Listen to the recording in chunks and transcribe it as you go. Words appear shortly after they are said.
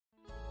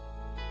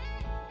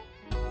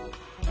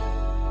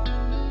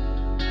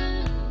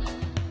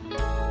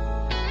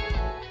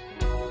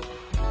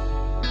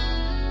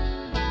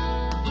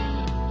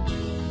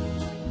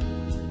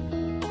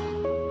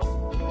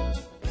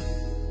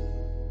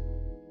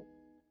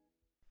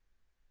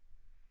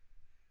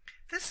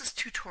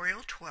Tutorial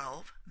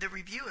 12, the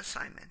review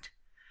assignment.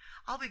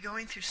 I'll be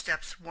going through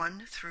steps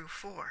 1 through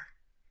 4.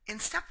 In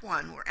step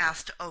 1, we're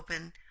asked to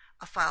open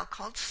a file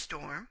called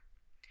Storm,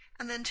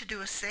 and then to do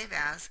a save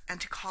as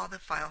and to call the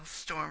file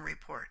Storm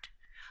Report.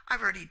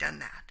 I've already done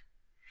that.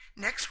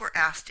 Next, we're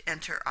asked to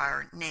enter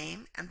our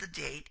name and the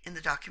date in the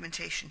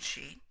documentation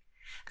sheet,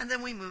 and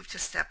then we move to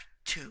step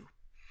 2.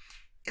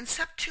 In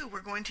step 2,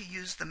 we're going to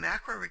use the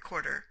macro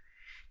recorder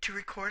to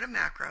record a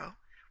macro,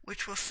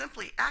 which will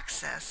simply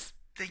access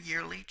the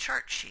yearly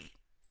chart sheet.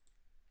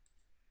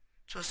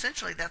 So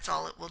essentially that's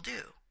all it will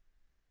do.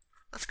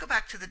 Let's go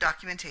back to the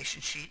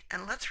documentation sheet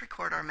and let's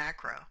record our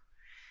macro.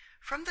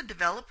 From the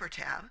Developer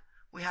tab,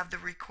 we have the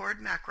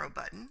Record Macro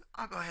button.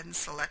 I'll go ahead and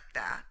select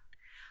that.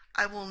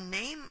 I will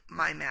name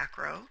my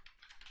macro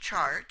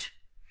Chart.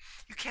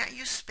 You can't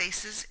use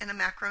spaces in a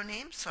macro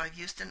name, so I've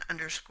used an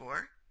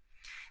underscore.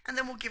 And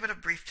then we'll give it a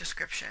brief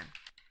description.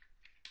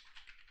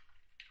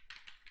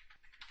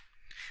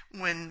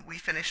 When we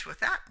finish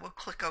with that, we'll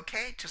click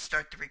OK to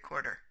start the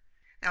recorder.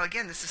 Now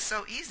again, this is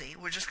so easy.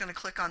 We're just going to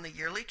click on the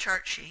yearly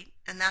chart sheet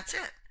and that's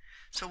it.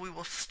 So we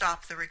will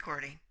stop the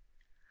recording.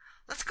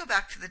 Let's go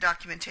back to the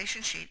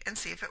documentation sheet and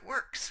see if it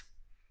works.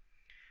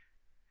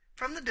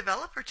 From the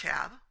Developer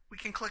tab, we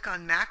can click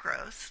on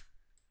Macros.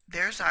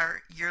 There's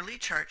our yearly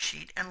chart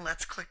sheet, and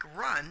let's click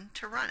Run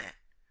to run it.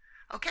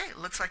 Okay, it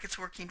looks like it's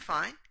working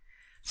fine.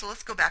 So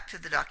let's go back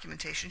to the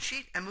documentation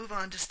sheet and move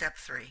on to step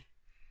 3.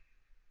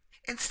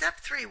 In step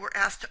 3, we're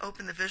asked to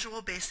open the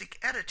Visual Basic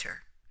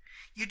Editor.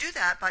 You do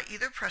that by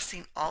either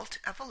pressing Alt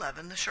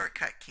F11, the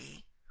shortcut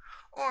key,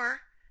 or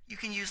you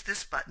can use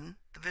this button,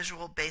 the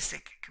Visual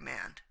Basic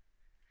command.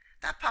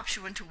 That pops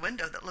you into a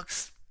window that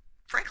looks,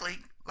 frankly,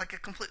 like a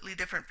completely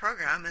different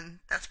program, and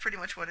that's pretty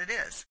much what it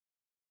is.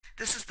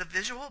 This is the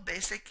Visual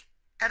Basic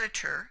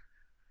Editor,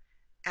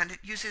 and it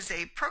uses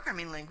a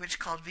programming language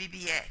called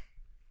VBA.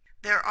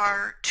 There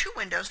are 2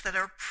 windows that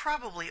are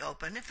probably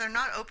open. If they're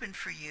not open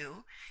for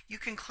you, you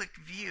can click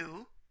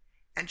View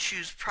and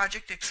choose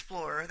Project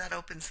Explorer. That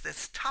opens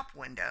this top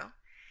window,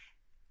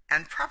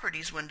 and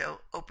Properties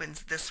window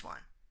opens this one.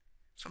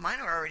 So mine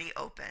are already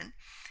open,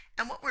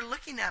 and what we're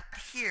looking at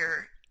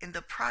here in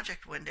the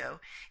project window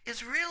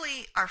is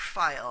really our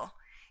file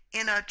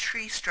in a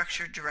tree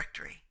structured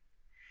directory.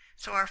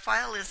 So our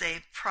file is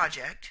a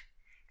project,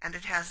 and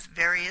it has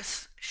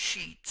various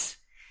sheets,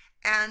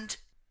 and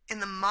in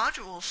the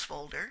modules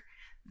folder,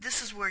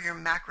 this is where your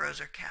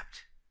macros are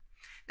kept.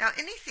 Now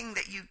anything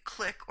that you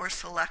click or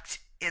select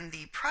in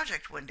the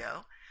project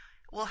window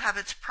will have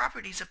its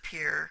properties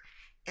appear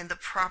in the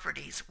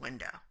properties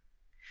window.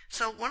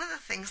 So one of the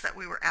things that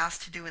we were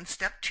asked to do in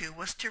step 2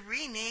 was to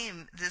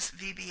rename this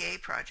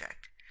VBA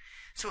project.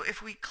 So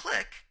if we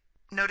click,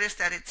 notice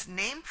that its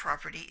name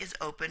property is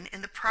open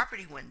in the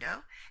property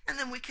window, and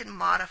then we can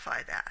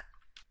modify that.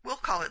 We'll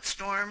call it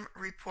Storm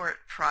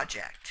Report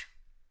Project.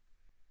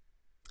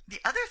 The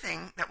other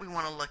thing that we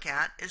want to look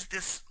at is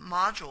this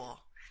module.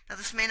 Now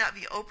this may not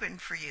be open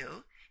for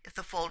you. If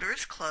the folder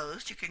is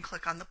closed, you can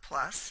click on the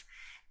plus,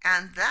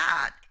 and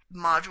that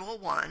module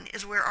 1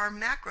 is where our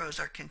macros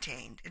are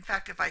contained. In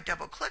fact, if I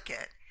double click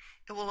it,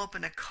 it will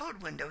open a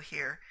code window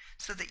here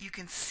so that you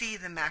can see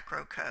the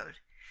macro code.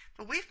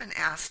 But we've been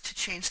asked to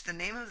change the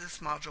name of this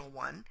module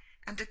 1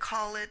 and to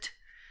call it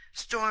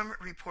Storm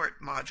Report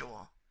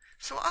Module.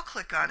 So I'll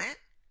click on it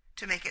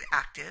to make it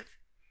active.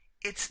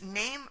 Its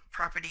name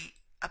property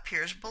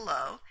appears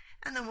below,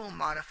 and then we'll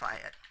modify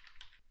it.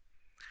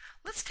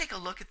 Let's take a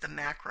look at the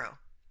macro.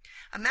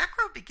 A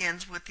macro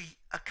begins with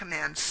a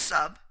command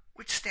sub,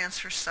 which stands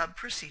for sub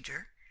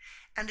procedure,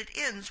 and it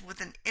ends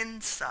with an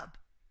end sub.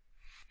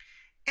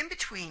 In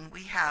between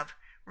we have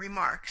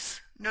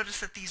remarks. Notice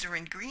that these are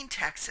in green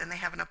text and they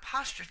have an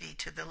apostrophe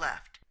to the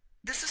left.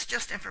 This is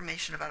just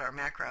information about our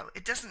macro.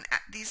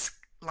 These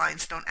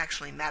lines don't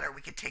actually matter.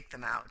 We could take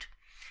them out.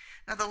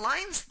 Now the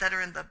lines that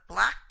are in the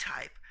black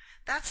type,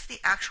 that's the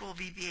actual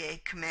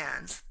VBA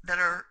commands that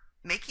are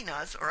making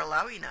us or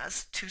allowing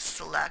us to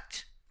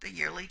select the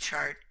yearly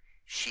chart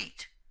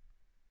sheet.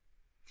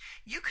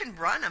 You can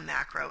run a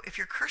macro if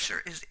your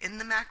cursor is in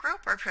the macro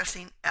by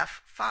pressing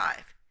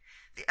F5.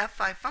 The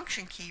F5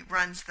 function key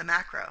runs the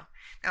macro.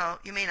 Now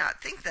you may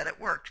not think that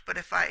it worked, but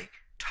if I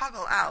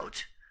toggle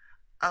out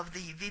of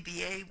the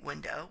VBA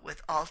window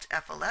with Alt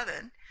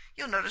F11,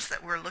 you'll notice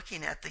that we're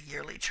looking at the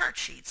yearly chart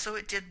sheet, so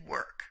it did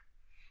work.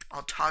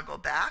 I'll toggle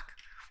back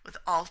with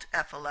Alt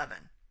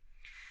F11.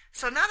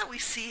 So now that we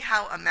see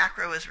how a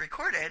macro is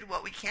recorded,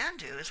 what we can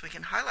do is we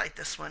can highlight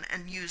this one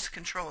and use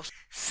Control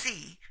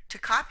C to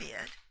copy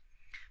it,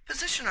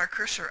 position our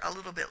cursor a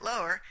little bit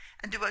lower,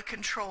 and do a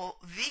Control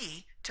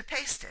V to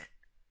paste it.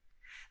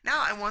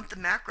 Now I want the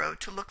macro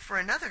to look for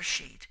another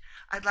sheet.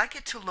 I'd like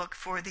it to look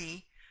for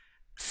the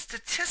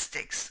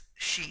statistics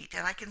sheet,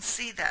 and I can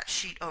see that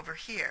sheet over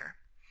here.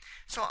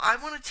 So I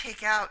want to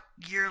take out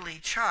yearly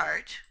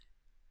chart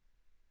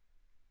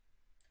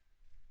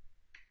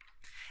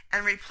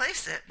and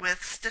replace it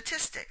with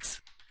statistics.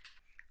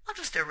 I'll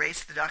just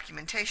erase the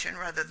documentation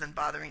rather than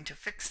bothering to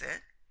fix it.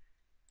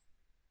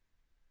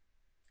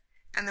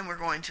 And then we're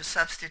going to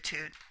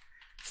substitute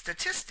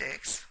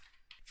statistics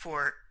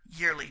for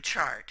yearly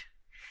chart.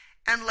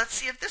 And let's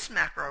see if this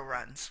macro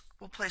runs.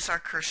 We'll place our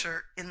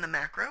cursor in the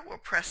macro. We'll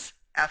press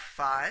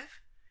F5.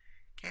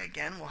 Okay,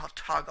 again, we'll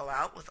toggle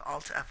out with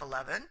Alt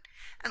F11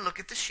 and look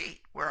at the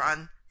sheet. We're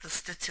on the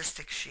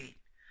statistics sheet.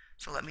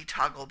 So let me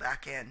toggle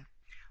back in.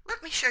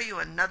 Let me show you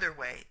another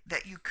way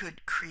that you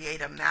could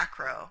create a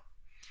macro.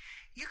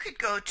 You could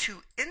go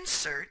to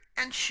Insert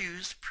and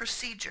choose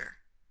Procedure.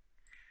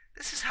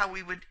 This is how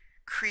we would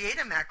create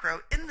a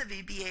macro in the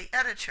VBA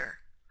editor.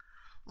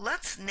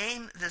 Let's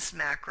name this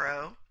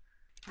macro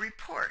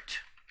Report.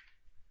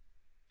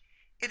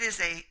 It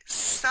is a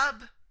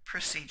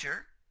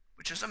sub-procedure,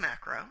 which is a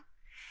macro,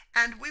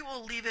 and we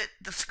will leave it,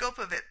 the scope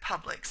of it,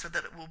 public so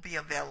that it will be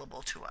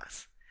available to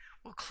us.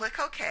 We'll click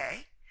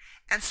OK,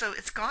 and so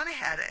it's gone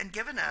ahead and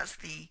given us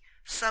the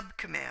sub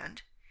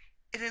command.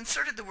 It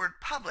inserted the word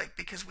public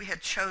because we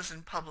had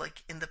chosen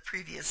public in the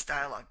previous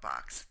dialog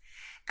box.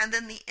 And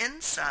then the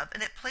in sub,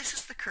 and it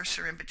places the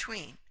cursor in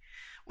between.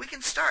 We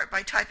can start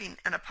by typing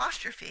an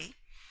apostrophe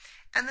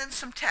and then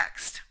some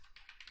text.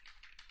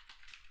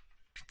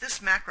 This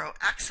macro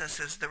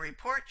accesses the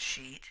report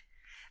sheet,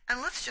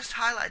 and let's just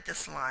highlight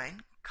this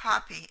line,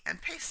 copy,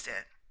 and paste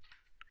it.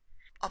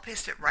 I'll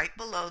paste it right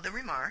below the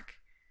remark,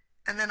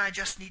 and then I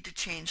just need to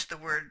change the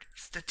word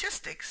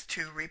statistics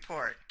to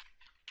report.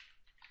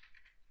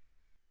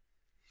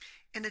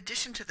 In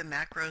addition to the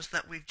macros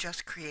that we've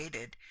just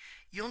created,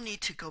 you'll need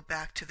to go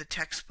back to the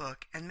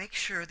textbook and make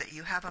sure that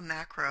you have a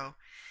macro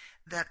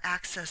that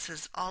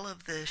accesses all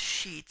of the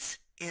sheets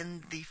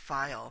in the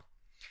file.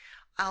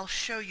 I'll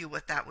show you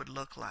what that would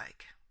look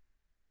like.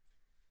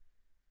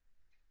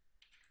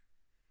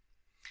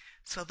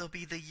 So there'll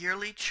be the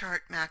yearly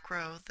chart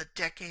macro, the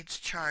decades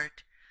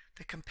chart,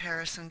 the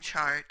comparison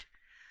chart,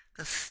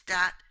 the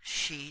stat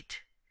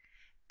sheet,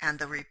 and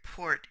the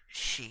report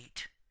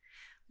sheet.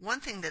 One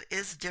thing that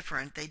is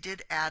different, they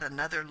did add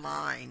another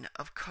line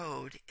of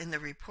code in the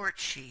report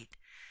sheet.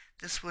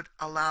 This would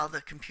allow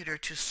the computer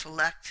to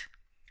select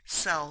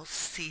cell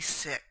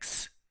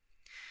C6.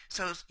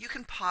 So you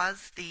can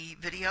pause the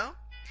video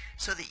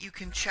so that you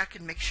can check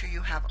and make sure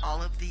you have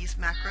all of these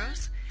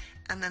macros,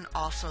 and then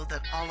also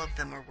that all of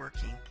them are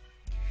working.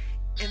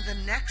 In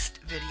the next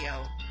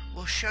video,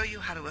 we'll show you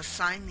how to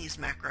assign these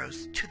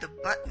macros to the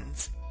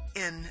buttons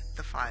in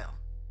the file.